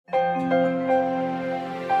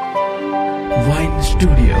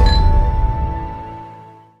Studio.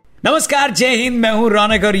 नमस्कार, जय हिंद। मैं हूं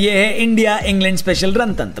रौनक और ये है इंडिया इंग्लैंड स्पेशल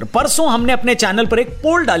रणतंत्र। परसों हमने अपने चैनल पर एक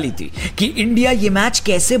पोल डाली थी कि इंडिया ये मैच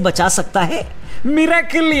कैसे बचा सकता है।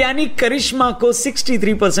 मिरेकल यानी करिश्मा को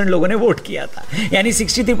 63% लोगों ने वोट किया था। यानी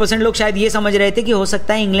 63% लोग शायद ये समझ रहे थे कि हो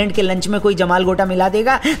सकता है इंग्लैंड के लंच में कोई जमाल गोटा मिला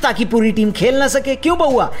देगा ताकि पूरी टीम खेल ना सके। क्यों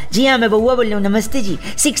बउआ? जी हाँ, मैं बउआ बोल रहा हूँ। नमस्ते जी।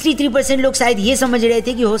 63% लोग शायद ये समझ रहे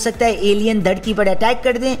थे कि हो सकता है एलियन धरती पर अटैक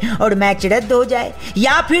कर दें और मैच रद्द हो जाए।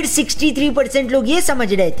 या फिर 63% लोग ये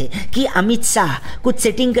समझ रहे थे कि अमित शाह कुछ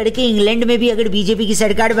सेटिंग करके इंग्लैंड में भी अगर बीजेपी की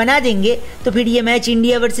सरकार बना देंगे तो फिर ये मैच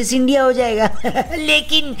इंडिया वर्सेस इंडिया हो जाएगा।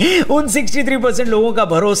 लेकिन उन 63% लोगों का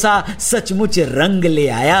भरोसा सचमुच रंग ले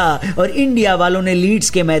आया और इंडिया वालों ने लीड्स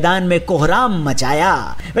के मैदान में कोहराम मचाया।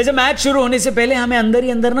 वैसे मैच शुरू होने से पहले हमें अंदर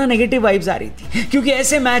ही अंदर ना नेगेटिव वाइब्स आ रही थी, क्योंकि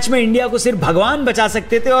ऐसे मैच में इंडिया को सिर्फ भगवान बचा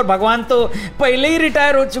सकते थे और भगवान तो पहले ही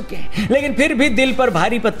रिटायर हो चुके हैं। लेकिन फिर भी दिल पर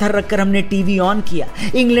भारी पत्थर रखकर हमने टीवी ऑन किया।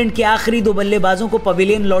 इंग्लैंड के आखिरी 2 बल्लेबाजों को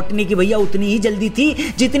पवेलियन लौटने की भैया उतनी ही जल्दी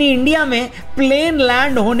थी जितनी इंडिया में प्लेन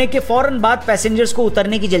लैंड होने के फौरन बाद पैसेंजर्स को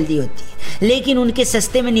उतरने की जल्दी होती है। लेकिन उनके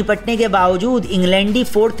सस्ते में निपटने के बावजूद इंग्लैंडी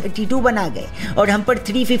 432 बना गए और हम पर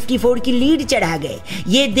 354 की लीड चढ़ा गए।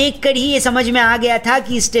 ये देखकर ही ये समझ में आ गया था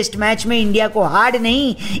कि इस टेस्ट मैच में इंडिया को हार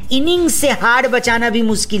नहीं, इनिंग्स से हार बचाना भी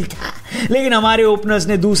मुश्किल था। लेकिन हमारे ओपनर्स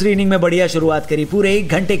ने दूसरी इनिंग में बढ़िया शुरुआत करी। पूरे 1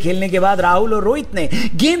 घंटे खेलने के बाद राहुल और रोहित ने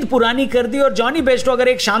गेंद पुरानी कर दी और जॉनी बेस्टो अगर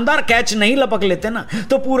एक शानदार कैच नहीं लपक लेते ना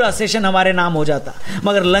तो पूरा सेशन हमारे नाम हो जाता।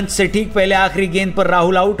 मगर लंच से ठीक पहले आखिरी गेंद पर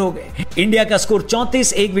राहुल आउट हो गए। इंडिया का स्कोर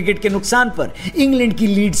 34, 1 विकेट के नुकसान पर इंग्लैंड की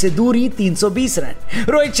लीड से दूरी 320 रन।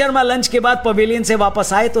 रोहित शर्मा लंच के बाद पवेलियन से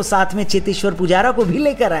वापस आए तो साथ में चेतेश्वर पुजारा को भी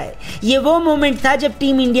लेकर आए। ये वो मोमेंट था जब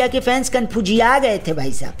टीम इंडिया के फैंस कन्फ्यूजिया गए थे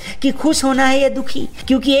भाई साहब कि खुश होना है या दुखी।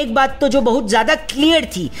 क्योंकि एक बात तो जो बहुत ज्यादा क्लियर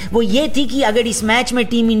थी वो ये थी कि अगर इस मैच में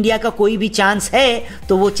टीम इंडिया का कोई भी चांस है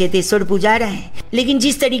तो वो चेतेश्वर पुजारा है। लेकिन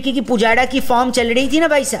जिस तरीके की पुजारा की फॉर्म चल रही थी ना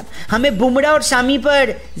भाई साहब, हमें बुमराह और शामी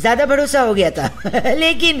पर ज्यादा भरोसा हो गया था।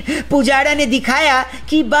 लेकिन पुजारा ने दिखाया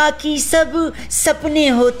कि बाकी सब सपने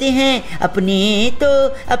होते हैं, अपने तो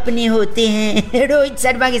अपने होते हैं। रोहित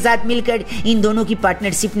शर्मा के साथ मिलकर इन दोनों की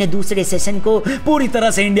पार्टनरशिप ने दूसरे सेशन को पूरी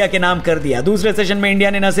तरह से इंडिया के नाम कर दिया। दूसरे सेशन में इंडिया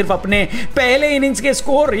ने न सिर्फ अपने पहले इनिंग्स के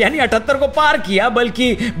स्कोर यानी 78 को पार किया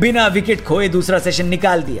बल्कि बिना विकेट खोए दूसरा सेशन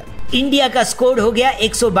निकाल दिया। इंडिया का स्कोर हो गया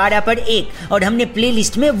 112 पर 1 और हमने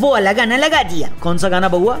प्लेलिस्ट में वो वाला गाना लगा दिया। कौन सा गाना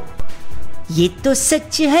बउआ? ये तो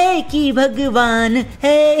सच है कि भगवान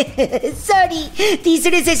है। सॉरी,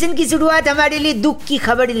 तीसरे सेशन की शुरुआत हमारे लिए दुख की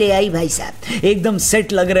खबर ले आई भाई साहब। एकदम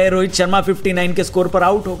सेट लग रहे रोहित शर्मा 59 के स्कोर पर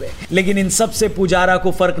आउट हो गए। लेकिन इन सब से पुजारा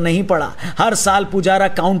को फर्क नहीं पड़ा। हर साल पुजारा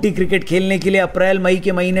काउंटी क्रिकेट खेलने के लिए अप्रैल मई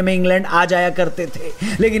के महीने में इंग्लैंड आ जाया करते थे।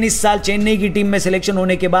 लेकिन इस साल चेन्नई की टीम में सिलेक्शन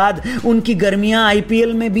होने के बाद उनकी गर्मियां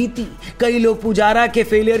आईपीएल में बीती। कई लोग पुजारा के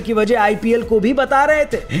फेलियर की वजह आईपीएल को भी बता रहे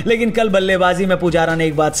थे। लेकिन कल बल्लेबाजी में पुजारा ने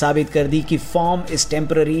एक बात साबित कर दी कि form is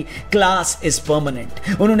temporary, class is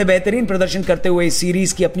permanent. उन्होंने बेहतरीन प्रदर्शन करते हुए इस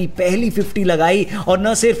सीरीज की अपनी पहली 50 लगाई और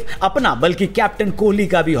न सिर्फ अपना बल्कि कैप्टन कोहली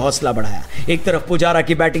का भी हौसला बढ़ाया। एक तरफ पुजारा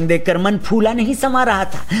की बैटिंग देखकर मन फूला नहीं समा रहा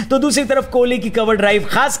था तो दूसरी तरफ कोहली की कवर ड्राइव,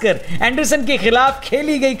 खासकर एंडरसन के खिलाफ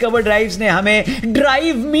खेली गई कवर ड्राइव्स ने हमें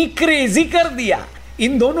ड्राइव मी क्रेजी कर दिया।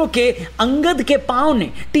 इन दोनों के अंगद के पांव ने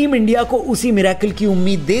टीम इंडिया को उसी मिरेकल की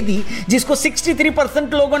उम्मीद दे दी जिसको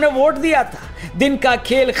 63% लोगों ने वोट दिया था। दिन का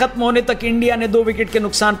खेल खत्म होने तक इंडिया ने 2 विकेट के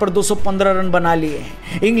नुकसान पर 215 रन बना लिए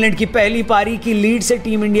हैं। इंग्लैंड की पहली पारी की लीड से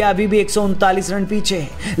टीम इंडिया अभी भी 139 रन पीछे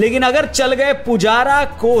है। लेकिन अगर चल गए पुजारा,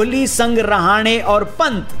 कोहली संग रहाणे और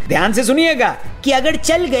पंत, ध्यान से सुनिएगा कि अगर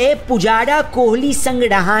चल गए पुजारा, कोहली संग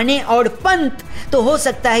रहाणे और पंत तो हो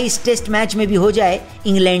सकता है इस टेस्ट मैच में भी हो जाए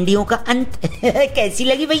इंग्लैंडियों का अंत। कैसी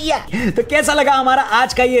लगी भैया? तो कैसा लगा हमारा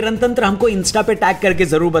आज का ये रणतंत्र? हमको इंस्टा पे टैग करके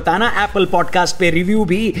जरूर बताना। एप्पल पॉडकास्ट पे रिव्यू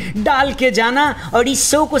भी डाल के जाना और इस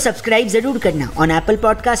शो को सब्सक्राइब जरूर करना ऑन एप्पल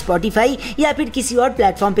पॉडकास्ट, स्पॉटिफाई या फिर किसी और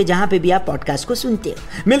प्लेटफॉर्म पे जहां पे भी आप पॉडकास्ट को सुनते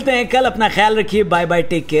हो। मिलते हैं कल। अपना ख्याल रखिए। Bye bye,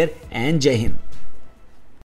 take care and जय हिंद।